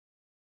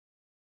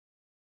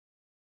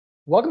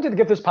Welcome to the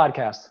Get This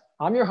podcast.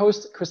 I'm your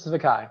host, Christopher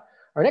Kai.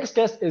 Our next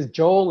guest is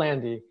Joel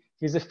Landi.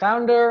 He's the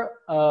founder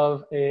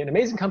of an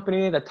amazing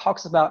company that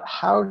talks about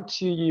how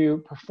to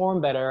you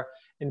perform better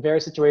in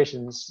various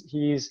situations.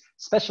 He's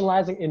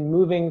specializing in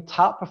moving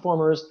top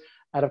performers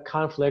out of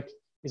conflict.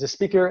 He's a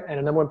speaker and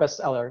a #1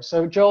 bestseller.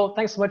 So Joel,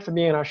 thanks so much for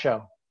being on our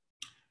show.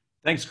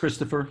 Thanks,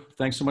 Christopher.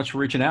 Thanks so much for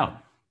reaching out.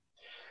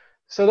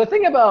 So the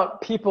thing about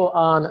people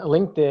on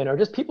LinkedIn, or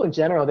just people in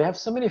general, they have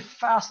so many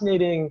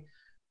fascinating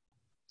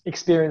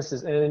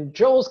experiences. And in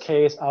Joel's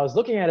case, I was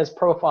looking at his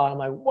profile. I'm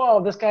like,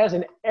 whoa, this guy is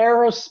an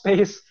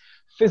aerospace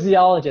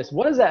physiologist.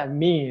 What does that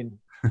mean,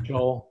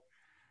 Joel?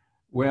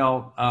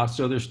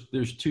 So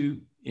there's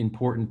two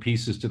important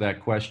pieces to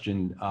that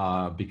question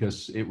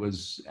because it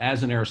was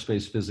as an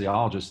aerospace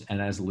physiologist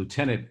and as a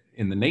lieutenant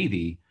in the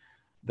Navy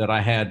that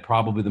I had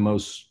probably the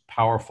most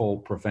powerful,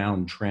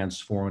 profound,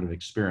 transformative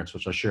experience,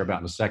 which I'll share about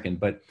in a second.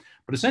 But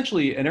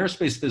essentially, an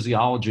aerospace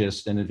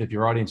physiologist, and if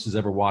your audience has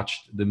ever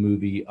watched the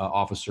movie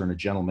Officer and a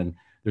Gentleman,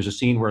 there's a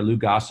scene where Lou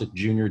Gossett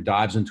Jr.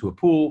 dives into a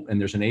pool,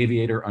 and there's an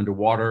aviator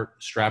underwater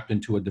strapped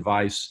into a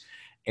device.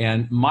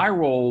 And my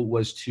role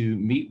was to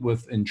meet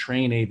with and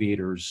train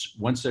aviators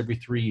once every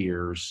 3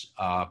 years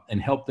and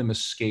help them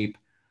escape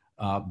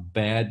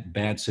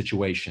bad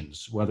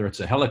situations, whether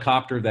it's a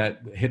helicopter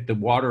that hit the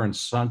water and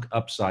sunk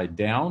upside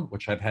down,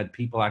 which I've had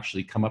people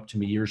actually come up to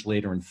me years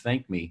later and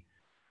thank me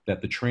that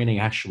the training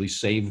actually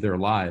saved their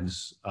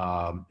lives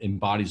in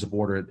bodies of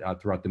water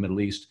throughout the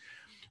Middle East.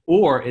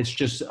 Or it's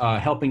just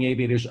helping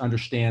aviators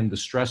understand the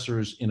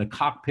stressors in a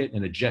cockpit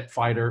in a jet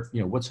fighter,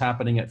 what's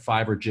happening at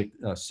 5 or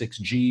 6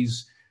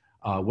 Gs,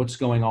 what's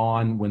going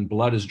on when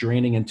blood is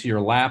draining into your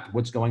lap,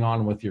 what's going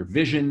on with your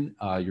vision,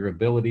 your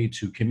ability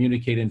to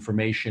communicate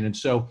information. And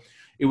so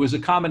it was a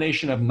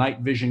combination of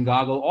night vision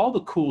goggle, all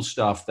the cool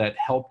stuff that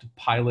helped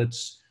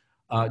pilots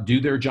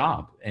do their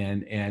job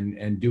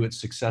and do it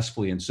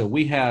successfully. And so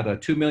we had a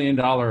 $2 million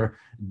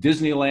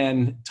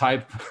Disneyland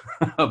type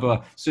of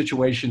a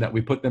situation that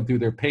we put them through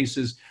their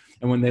paces.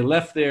 And when they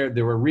left there,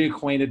 they were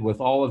reacquainted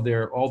with all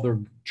their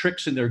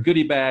tricks in their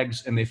goodie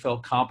bags, and they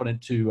felt competent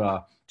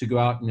to go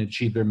out and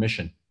achieve their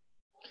mission.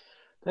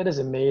 That is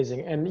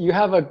amazing. And you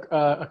have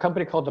a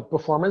company called the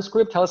Performance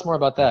Group. Tell us more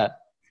about that.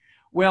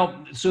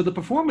 Well, so the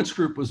Performance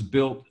Group was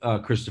built,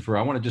 Christopher,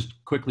 I want to just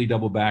quickly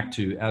double back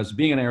to, as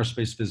being an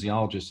aerospace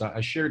physiologist,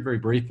 I shared very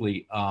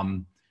briefly,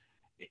 I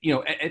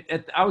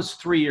was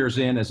 3 years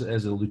in as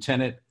a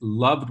lieutenant,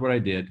 loved what I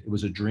did. It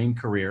was a dream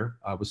career.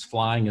 I was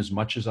flying as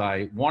much as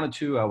I wanted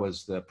to. I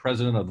was the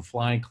president of the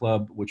Flying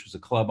Club, which was a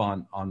club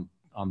on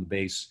the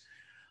base.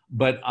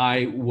 But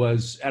I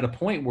was at a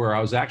point where I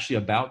was actually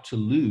about to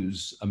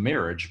lose a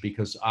marriage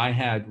because I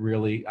had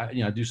really,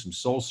 I do some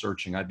soul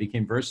searching. I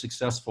became very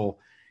successful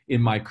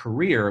in my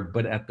career,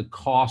 but at the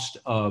cost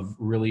of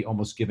really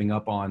almost giving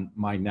up on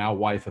my now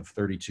wife of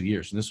 32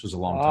 years. And this was a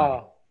long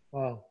time.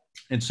 Wow.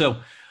 And so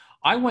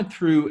I went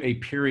through a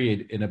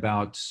period in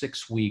about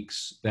 6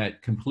 weeks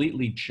that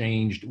completely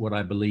changed what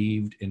I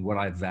believed and what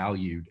I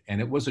valued. And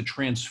it was a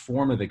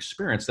transformative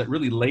experience that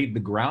really laid the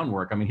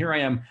groundwork. I mean, here I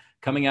am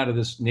coming out of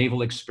this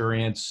naval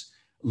experience,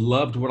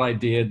 loved what I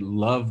did,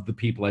 loved the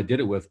people I did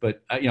it with,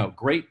 but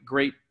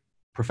great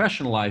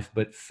professional life,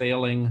 but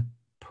failing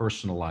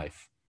personal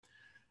life.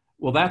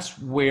 Well, that's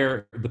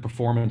where the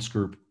Performance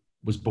Group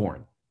was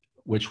born,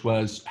 which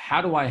was,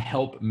 how do I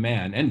help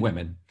men and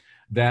women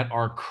that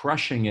are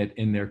crushing it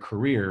in their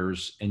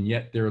careers, and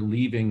yet they're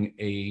leaving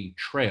a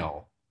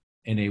trail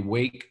in a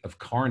wake of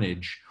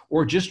carnage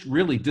or just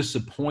really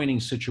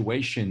disappointing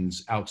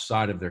situations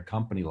outside of their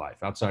company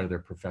life, outside of their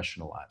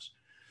professional lives.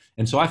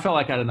 And so I felt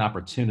like I had an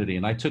opportunity,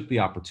 and I took the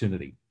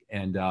opportunity.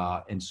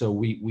 And so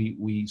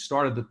we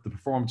started the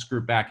Performance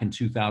Group back in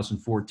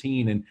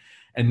 2014,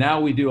 and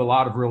now we do a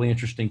lot of really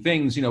interesting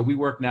things. We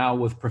work now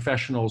with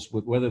professionals,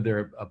 with whether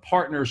they're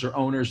partners or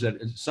owners, that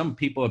some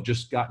people have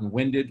just gotten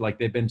winded, like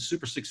they've been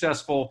super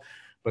successful,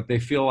 but they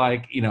feel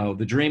like,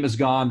 the dream is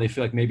gone. They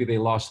feel like maybe they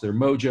lost their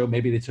mojo.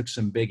 Maybe they took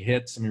some big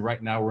hits. I mean,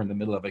 right now we're in the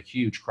middle of a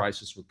huge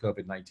crisis with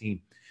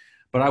COVID-19.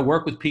 But I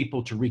work with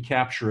people to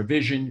recapture a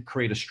vision,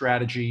 create a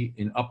strategy,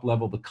 and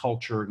up-level the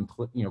culture,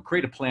 and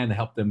create a plan to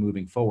help them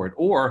moving forward.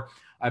 Or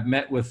I've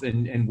met with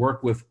and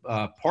worked with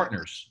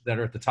partners that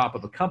are at the top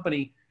of a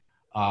company.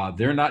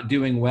 They're not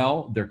doing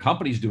well. Their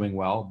company's doing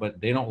well, but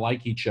they don't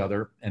like each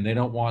other, and they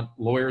don't want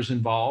lawyers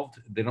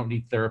involved. They don't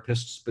need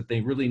therapists, but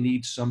they really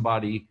need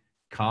somebody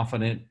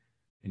confident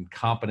and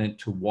competent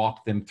to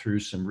walk them through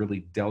some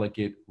really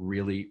delicate,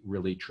 really,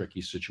 really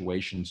tricky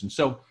situations. And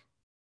so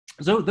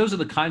those are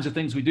the kinds of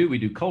things we do. We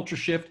do culture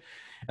shift.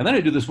 And then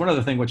I do this one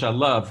other thing, which I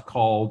love,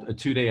 called a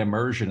 2-day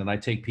immersion. And I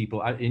take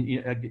people,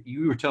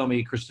 you were telling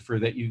me, Christopher,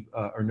 that you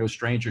are no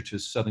stranger to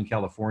Southern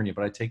California,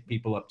 but I take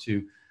people up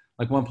to,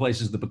 like, one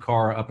place is the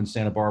Bacara up in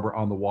Santa Barbara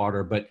on the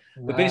water. But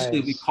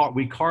basically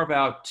we carve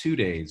out 2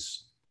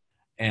 days,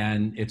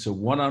 and it's a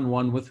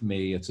one-on-one with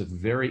me. It's a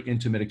very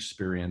intimate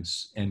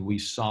experience, and we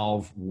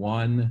solve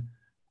one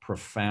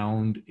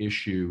profound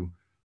issue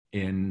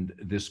in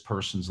this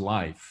person's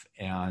life.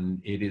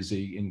 And it is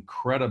an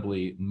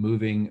incredibly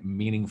moving,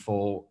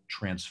 meaningful,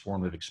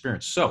 transformative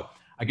experience. So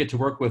I get to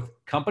work with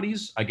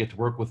companies, I get to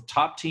work with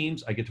top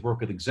teams, I get to work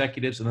with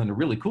executives. And then the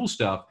really cool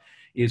stuff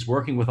is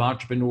working with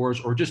entrepreneurs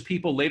or just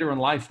people later in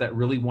life that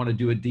really want to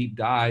do a deep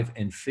dive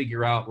and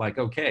figure out like,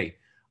 okay,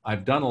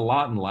 I've done a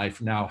lot in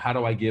life. Now, how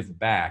do I give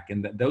back?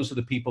 And those are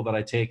the people that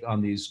I take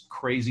on these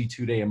crazy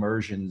 2-day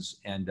immersions.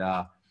 And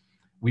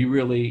we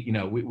really,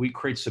 we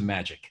create some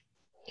magic.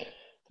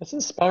 That's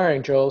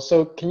inspiring, Joel.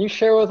 So can you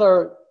share with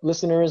our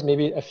listeners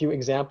maybe a few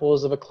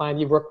examples of a client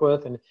you've worked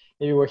with and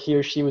maybe where he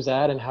or she was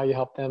at and how you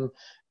helped them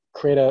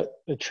create a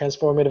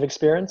transformative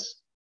experience?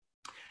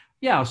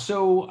 Yeah.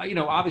 So,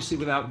 obviously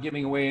without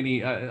giving away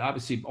any,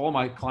 obviously all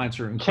my clients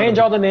are incredible. Change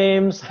all the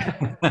names.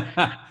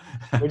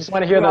 We just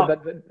want to hear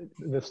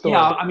the story.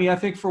 Yeah. I mean, I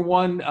think for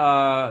one,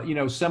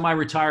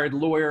 semi-retired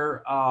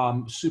lawyer,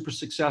 super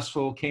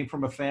successful, came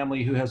from a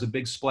family who has a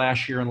big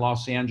splash here in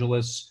Los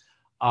Angeles,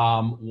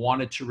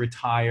 wanted to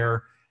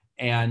retire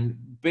and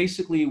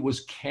basically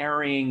was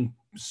carrying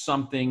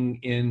something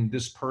in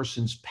this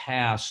person's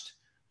past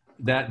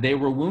that they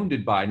were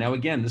wounded by. Now,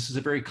 again, this is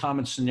a very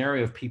common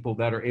scenario of people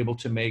that are able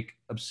to make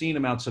obscene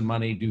amounts of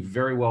money, do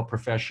very well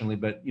professionally,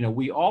 but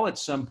we all at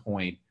some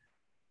point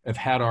have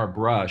had our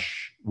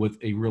brush with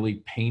a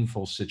really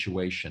painful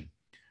situation.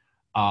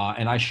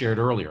 And I shared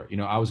earlier,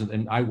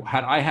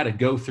 I had to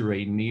go through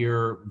a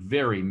near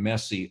very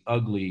messy,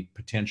 ugly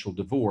potential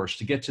divorce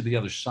to get to the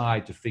other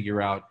side to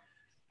figure out,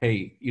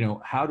 hey,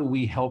 how do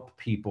we help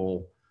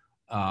people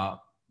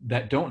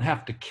that don't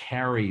have to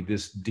carry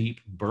this deep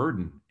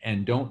burden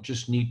and don't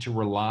just need to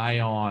rely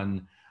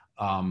on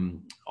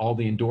all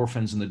the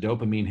endorphins and the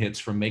dopamine hits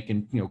from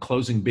making,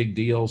 closing big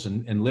deals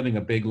and living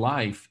a big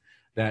life.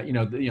 That,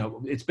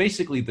 it's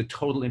basically the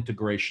total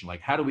integration. Like,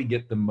 how do we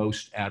get the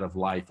most out of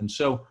life? And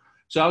so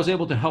I was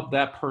able to help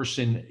that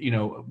person,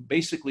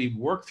 basically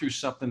work through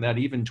something that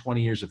even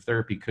 20 years of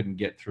therapy couldn't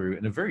get through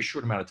in a very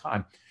short amount of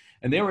time.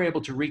 And they were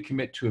able to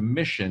recommit to a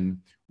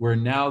mission where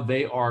now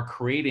they are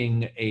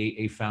creating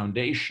a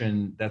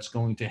foundation that's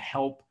going to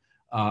help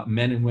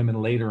men and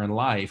women later in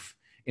life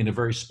in a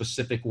very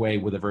specific way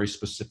with a very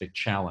specific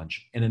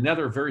challenge. And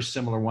another very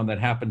similar one that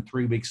happened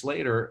 3 weeks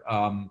later,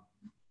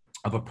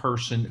 of a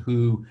person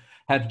who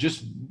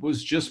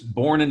was just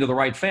born into the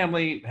right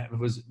family,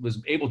 was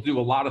able to do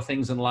a lot of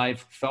things in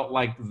life, felt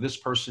like this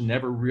person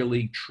never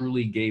really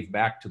truly gave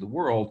back to the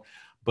world,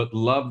 but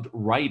loved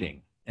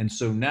writing. And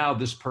so now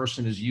this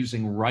person is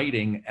using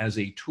writing as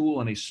a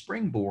tool and a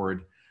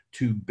springboard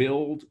to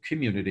build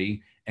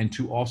community and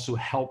to also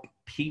help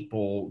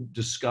people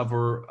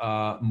discover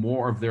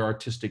more of their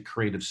artistic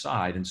creative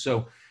side. And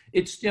so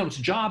it's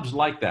jobs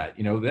like that,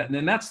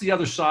 and that's the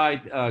other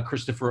side,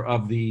 Christopher,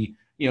 of the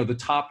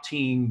top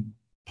team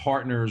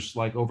partners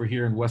like over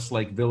here in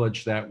Westlake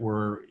Village that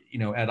were,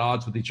 at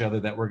odds with each other,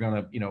 that were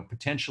going to,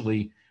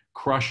 potentially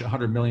crush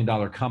 $100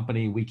 million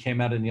company. We came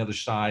out on the other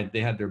side.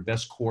 They had their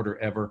best quarter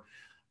ever,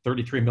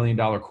 $33 million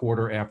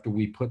quarter after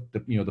we put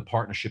the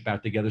partnership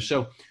out together.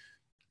 So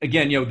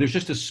again, there's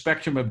just a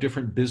spectrum of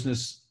different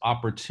business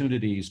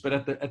opportunities, but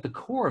at the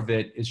core of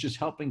it is just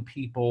helping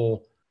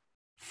people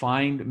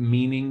find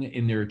meaning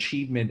in their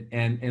achievement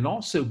and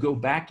also go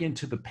back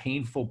into the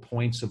painful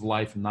points of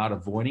life, not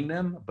avoiding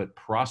them, but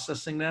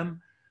processing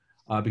them.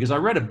 Because I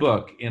read a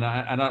book, and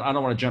I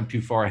don't want to jump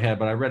too far ahead,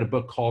 but I read a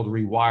book called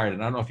Rewired,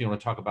 and I don't know if you want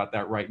to talk about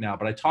that right now,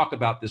 but I talk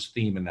about this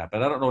theme in that,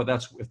 but I don't know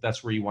if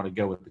that's where you want to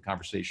go with the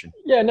conversation.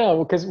 Yeah,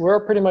 no, because we're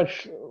pretty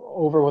much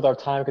over with our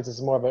time because it's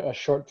more of a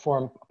short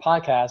form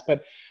podcast,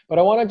 but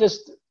I want to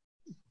just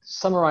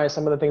summarize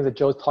some of the things that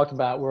Joe talked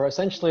about, where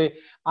essentially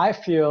I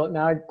feel,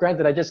 now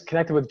granted I just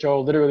connected with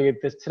Joe literally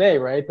this today,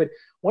 right? But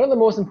one of the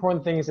most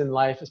important things in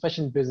life,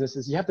 especially in business,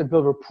 is you have to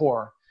build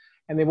rapport.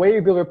 And the way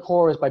you build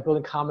rapport is by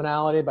building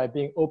commonality, by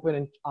being open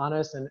and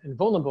honest and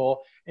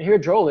vulnerable. And here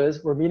Joel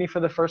is, we're meeting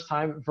for the first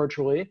time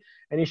virtually,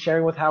 and he's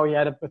sharing with how he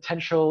had a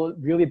potential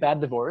really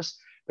bad divorce,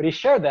 but he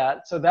shared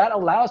that. So that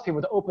allows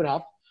people to open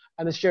up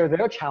and to share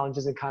their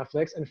challenges and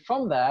conflicts. And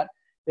from that,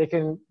 they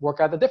can work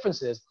out the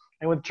differences.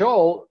 And with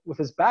Joel, with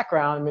his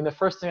background, I mean, the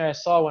first thing I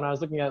saw when I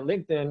was looking at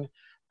LinkedIn,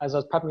 as I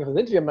was prepping for the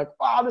interview, I'm like,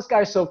 wow, this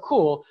guy's so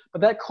cool.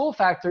 But that cool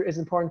factor is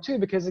important too,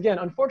 because again,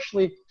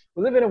 unfortunately,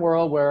 we live in a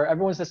world where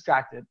everyone's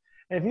distracted.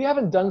 And if you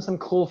haven't done some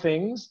cool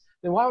things,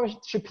 then why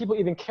should people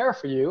even care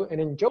for you?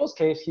 And in Joel's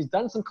case, he's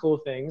done some cool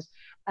things,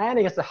 and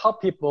he gets to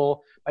help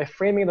people by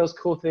framing those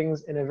cool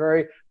things in a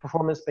very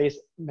performance-based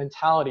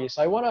mentality.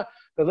 So I want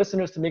the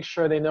listeners to make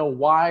sure they know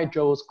why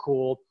Joel's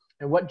cool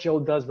and what Joel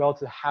does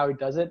relative to how he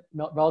does it,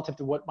 relative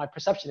to what my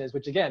perception is,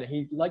 which again,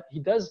 he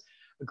does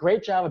a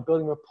great job of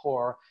building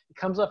rapport. He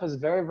comes off as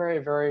very, very,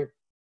 very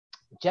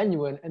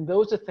genuine. And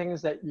those are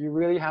things that you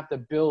really have to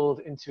build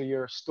into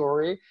your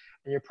story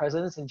and your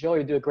presence. And Joel,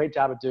 you do a great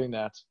job of doing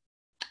that.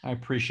 I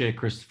appreciate it,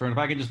 Christopher. And if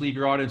I can just leave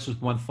your audience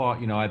with one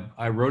thought,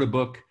 I wrote a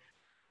book,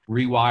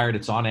 Rewired.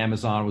 It's on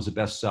Amazon. It was a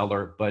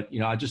bestseller. But,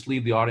 I just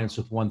leave the audience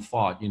with one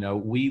thought.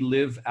 We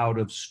live out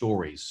of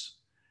stories.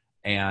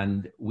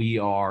 and we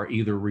are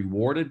either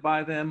rewarded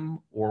by them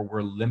or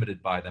we're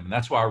limited by them. And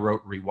that's why I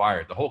wrote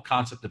Rewired. The whole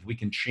concept of we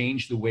can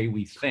change the way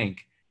we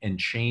think and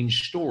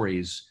change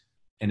stories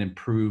and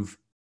improve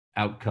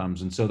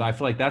outcomes. And so I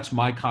feel like that's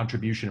my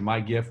contribution and my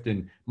gift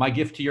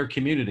to your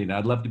community. And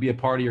I'd love to be a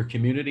part of your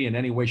community in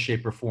any way,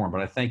 shape, or form.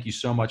 But I thank you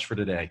so much for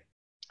today.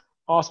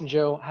 Awesome,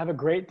 Joe. Have a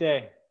great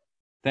day.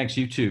 Thanks,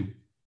 you too.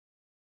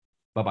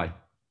 Bye-bye.